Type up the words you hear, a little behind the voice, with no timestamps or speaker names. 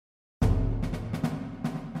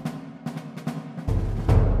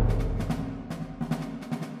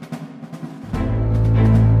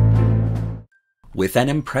With an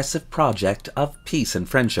impressive project of peace and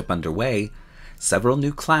friendship underway, several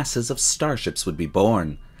new classes of starships would be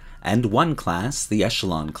born, and one class, the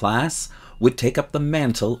Echelon Class, would take up the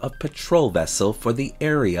mantle of patrol vessel for the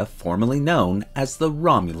area formerly known as the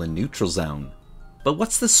Romulan Neutral Zone. But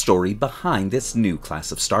what's the story behind this new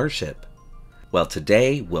class of starship? Well,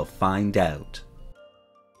 today we'll find out.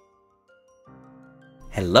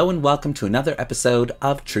 Hello and welcome to another episode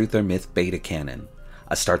of Truth or Myth Beta Canon,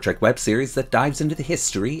 a Star Trek web series that dives into the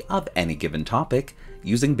history of any given topic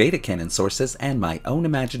using beta canon sources and my own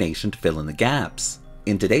imagination to fill in the gaps.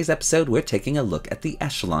 In today's episode, we're taking a look at the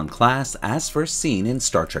Echelon Class as first seen in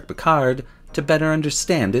Star Trek Picard to better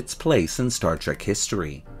understand its place in Star Trek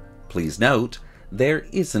history. Please note, there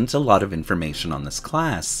isn't a lot of information on this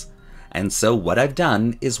class, and so what I've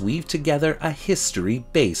done is weave together a history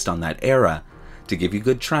based on that era to give you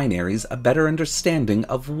good trinaries a better understanding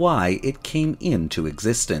of why it came into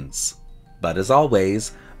existence. But as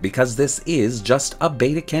always, because this is just a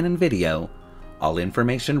beta canon video, all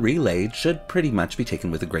information relayed should pretty much be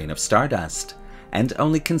taken with a grain of stardust, and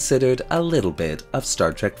only considered a little bit of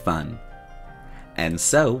Star Trek fun. And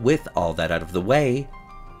so, with all that out of the way,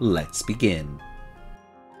 let's begin.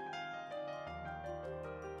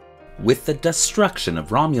 With the destruction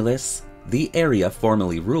of Romulus, the area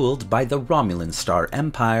formerly ruled by the Romulan Star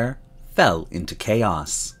Empire fell into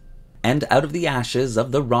chaos. And out of the ashes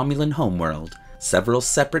of the Romulan homeworld, several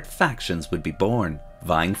separate factions would be born,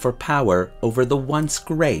 vying for power over the once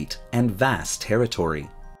great and vast territory.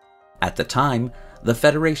 At the time, the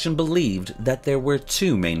Federation believed that there were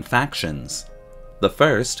two main factions. The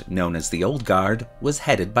first, known as the Old Guard, was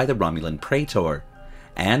headed by the Romulan Praetor,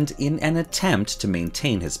 and in an attempt to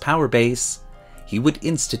maintain his power base, he would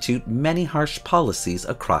institute many harsh policies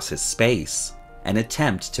across his space, an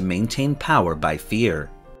attempt to maintain power by fear.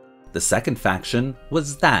 The second faction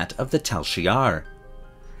was that of the Tal Shiar.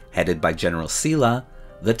 Headed by General Sela,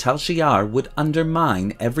 the Tal Shiar would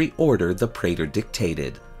undermine every order the Praetor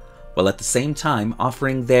dictated, while at the same time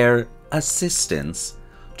offering their assistance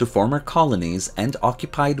to former colonies and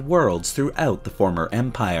occupied worlds throughout the former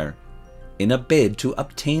empire, in a bid to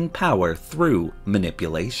obtain power through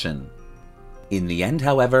manipulation. In the end,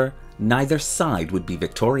 however, neither side would be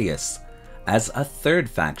victorious, as a third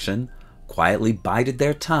faction quietly bided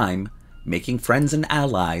their time, making friends and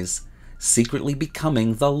allies, secretly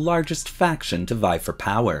becoming the largest faction to vie for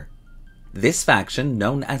power. This faction,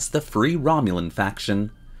 known as the Free Romulan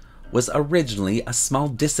Faction, was originally a small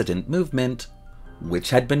dissident movement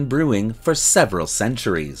which had been brewing for several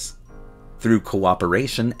centuries. Through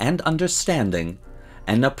cooperation and understanding,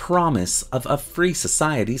 and a promise of a free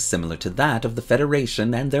society similar to that of the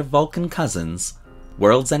Federation and their Vulcan cousins,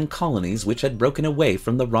 worlds and colonies which had broken away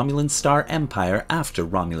from the Romulan Star Empire after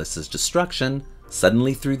Romulus's destruction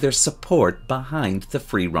suddenly threw their support behind the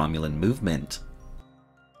Free Romulan movement.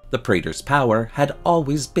 The Praetor's power had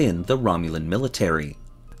always been the Romulan military.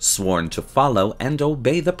 Sworn to follow and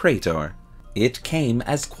obey the Praetor, it came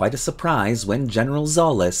as quite a surprise when General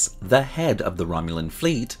Zolas, the head of the Romulan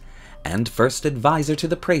fleet and first advisor to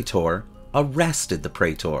the Praetor, arrested the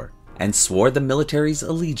Praetor and swore the military's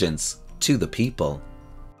allegiance to the people.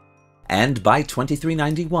 And by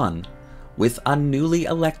 2391, with a newly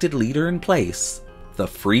elected leader in place, the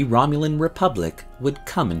Free Romulan Republic would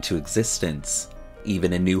come into existence.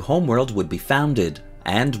 Even a new homeworld would be founded,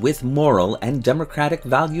 and with moral and democratic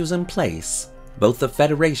values in place, both the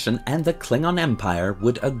Federation and the Klingon Empire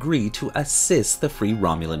would agree to assist the Free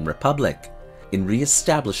Romulan Republic in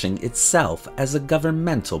re-establishing itself as a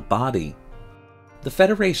governmental body. The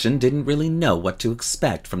Federation didn't really know what to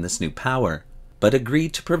expect from this new power, but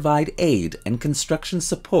agreed to provide aid and construction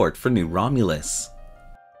support for New Romulus.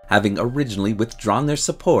 Having originally withdrawn their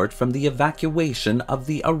support from the evacuation of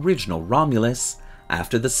the original Romulus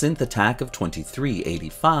after the synth attack of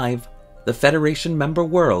 2385, the Federation member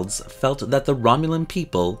worlds felt that the Romulan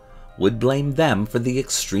people would blame them for the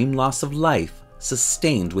extreme loss of life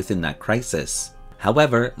sustained within that crisis.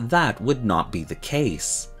 However, that would not be the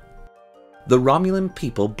case. The Romulan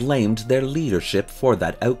people blamed their leadership for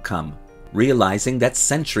that outcome, realizing that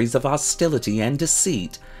centuries of hostility and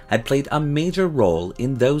deceit had played a major role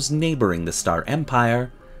in those neighboring the Star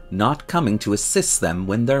Empire not coming to assist them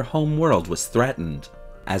when their home world was threatened.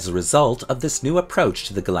 As a result of this new approach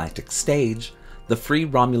to the galactic stage, the Free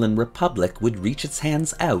Romulan Republic would reach its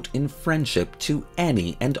hands out in friendship to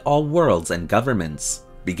any and all worlds and governments,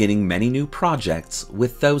 beginning many new projects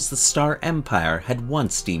with those the Star Empire had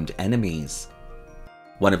once deemed enemies.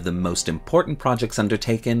 One of the most important projects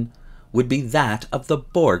undertaken would be that of the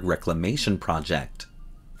Borg Reclamation Project.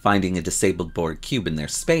 Finding a disabled Borg cube in their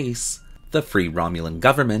space, The Free Romulan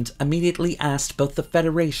government immediately asked both the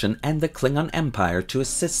Federation and the Klingon Empire to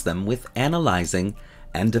assist them with analyzing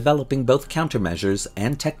and developing both countermeasures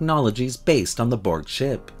and technologies based on the Borg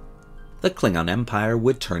ship. The Klingon Empire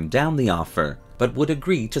would turn down the offer, but would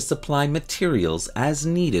agree to supply materials as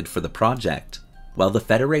needed for the project, while the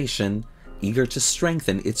Federation, eager to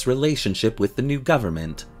strengthen its relationship with the new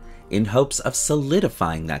government, in hopes of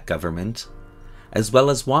solidifying that government, as well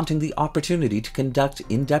as wanting the opportunity to conduct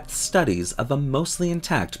in-depth studies of a mostly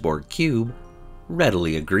intact Borg cube,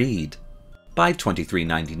 readily agreed. By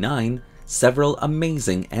 2399, several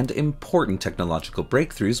amazing and important technological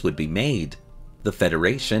breakthroughs would be made. The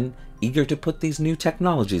Federation, eager to put these new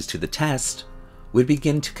technologies to the test, would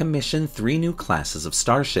begin to commission 3 new classes of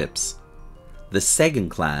starships. The Echelon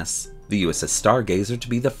Class, the USS Stargazer to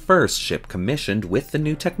be the first ship commissioned with the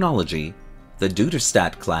new technology, the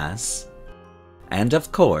Duderstadt Class, and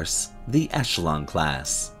of course, the Echelon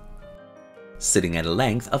Class. Sitting at a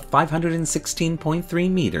length of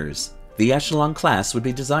 516.3 meters, the Echelon Class would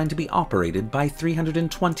be designed to be operated by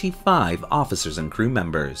 325 officers and crew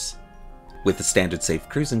members. With a standard safe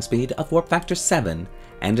cruising speed of warp factor 7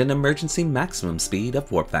 and an emergency maximum speed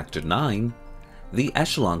of warp factor 9, the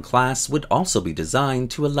Echelon Class would also be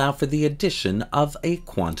designed to allow for the addition of a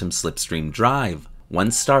quantum slipstream drive,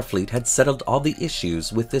 once Starfleet had settled all the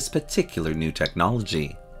issues with this particular new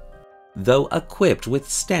technology. Though equipped with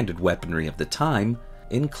standard weaponry of the time,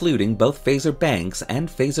 including both phaser banks and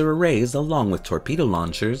phaser arrays along with torpedo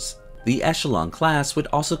launchers, the Echelon Class would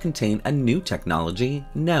also contain a new technology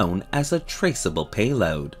known as a traceable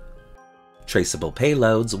payload. Traceable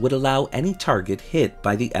payloads would allow any target hit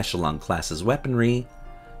by the Echelon Class's weaponry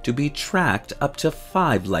to be tracked up to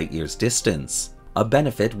 5 light-years distance, a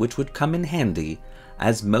benefit which would come in handy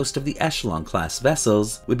as most of the Echelon Class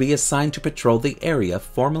vessels would be assigned to patrol the area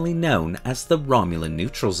formerly known as the Romulan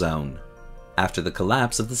Neutral Zone. After the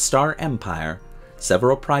collapse of the Star Empire,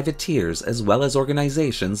 several privateers as well as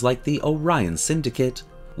organizations like the Orion Syndicate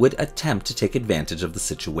would attempt to take advantage of the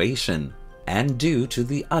situation, and due to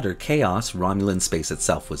the utter chaos Romulan space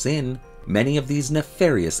itself was in, many of these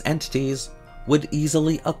nefarious entities would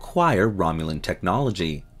easily acquire Romulan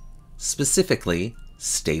technology, specifically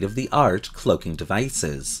state-of-the-art cloaking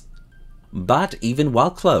devices. But even while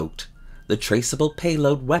cloaked, the traceable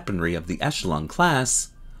payload weaponry of the Echelon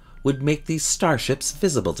Class would make these starships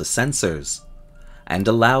visible to sensors, and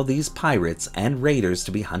allow these pirates and raiders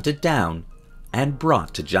to be hunted down and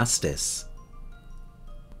brought to justice.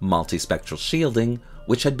 Multispectral shielding,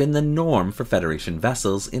 which had been the norm for Federation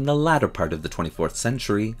vessels in the latter part of the 24th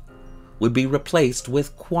century, would be replaced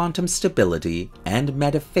with quantum stability and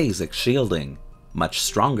metaphasic shielding. Much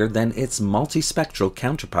stronger than its multispectral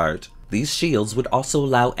counterpart, these shields would also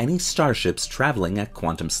allow any starships traveling at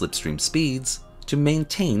quantum slipstream speeds to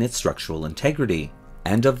maintain its structural integrity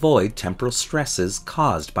and avoid temporal stresses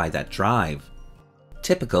caused by that drive.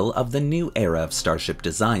 Typical of the new era of starship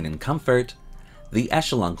design and comfort, the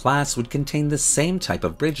Echelon Class would contain the same type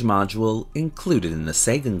of bridge module included in the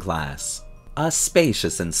Sagan Class. A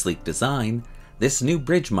spacious and sleek design, this new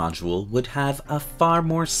bridge module would have a far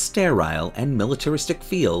more sterile and militaristic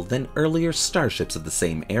feel than earlier starships of the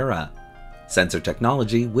same era. Sensor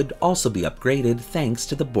technology would also be upgraded thanks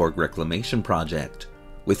to the Borg Reclamation Project,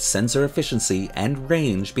 with sensor efficiency and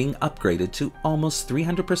range being upgraded to almost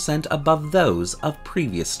 300% above those of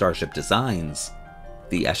previous starship designs.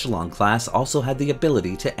 The Echelon Class also had the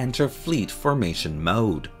ability to enter fleet formation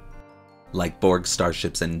mode. Like Borg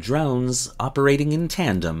starships and drones operating in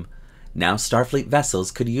tandem, now Starfleet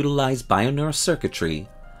vessels could utilize bioneurocircuitry,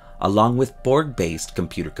 along with Borg-based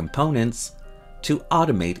computer components, to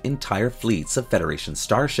automate entire fleets of Federation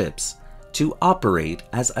starships, to operate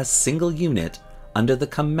as a single unit under the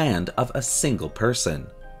command of a single person.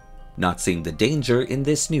 Not seeing the danger in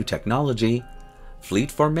this new technology,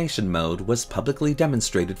 Fleet Formation Mode was publicly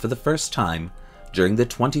demonstrated for the first time during the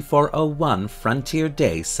 2401 Frontier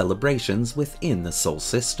Day celebrations within the Sol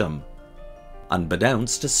system.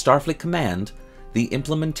 Unbeknownst to Starfleet Command, the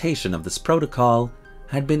implementation of this protocol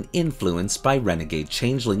had been influenced by renegade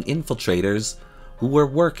changeling infiltrators who were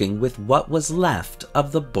working with what was left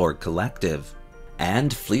of the Borg Collective,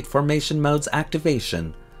 and Fleet Formation Mode's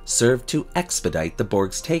activation served to expedite the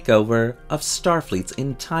Borg's takeover of Starfleet's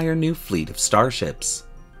entire new fleet of starships.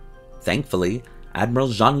 Thankfully, Admiral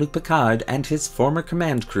Jean-Luc Picard and his former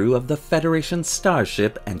command crew of the Federation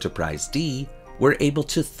starship Enterprise D were able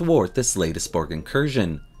to thwart this latest Borg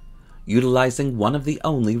incursion, utilizing one of the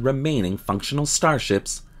only remaining functional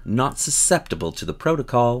starships not susceptible to the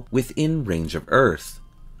protocol within range of Earth,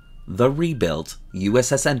 the rebuilt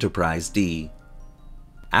USS Enterprise D.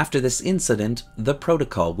 After this incident, the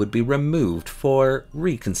protocol would be removed for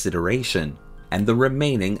reconsideration, and the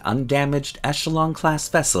remaining undamaged Echelon Class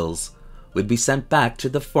vessels would be sent back to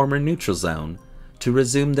the former neutral zone to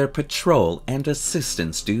resume their patrol and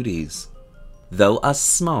assistance duties. Though a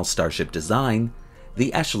small starship design,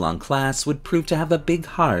 the Echelon Class would prove to have a big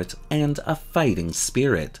heart and a fighting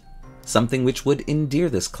spirit, something which would endear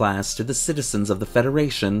this class to the citizens of the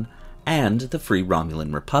Federation and the Free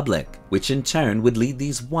Romulan Republic, which in turn would lead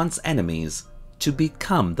these once enemies to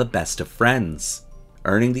become the best of friends,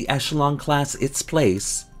 earning the Echelon Class its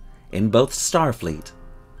place in both Starfleet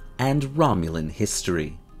and Romulan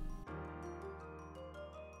history.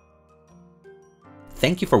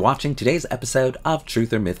 Thank you for watching today's episode of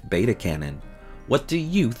Truth or Myth Beta Canon. What do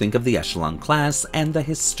you think of the Echelon Class and the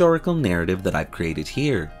historical narrative that I've created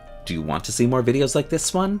here? Do you want to see more videos like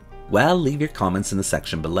this one? Well, leave your comments in the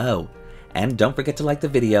section below. And don't forget to like the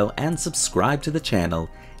video and subscribe to the channel,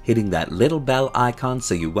 hitting that little bell icon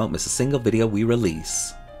so you won't miss a single video we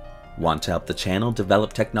release. Want to help the channel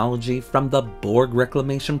develop technology from the Borg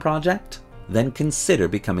Reclamation Project? Then consider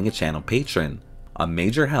becoming a channel patron, a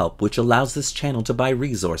major help which allows this channel to buy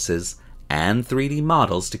resources and 3D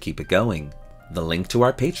models to keep it going. The link to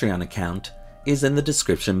our Patreon account is in the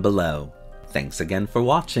description below. Thanks again for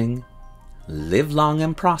watching. Live long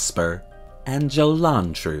and prosper, and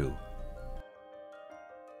Jolan True.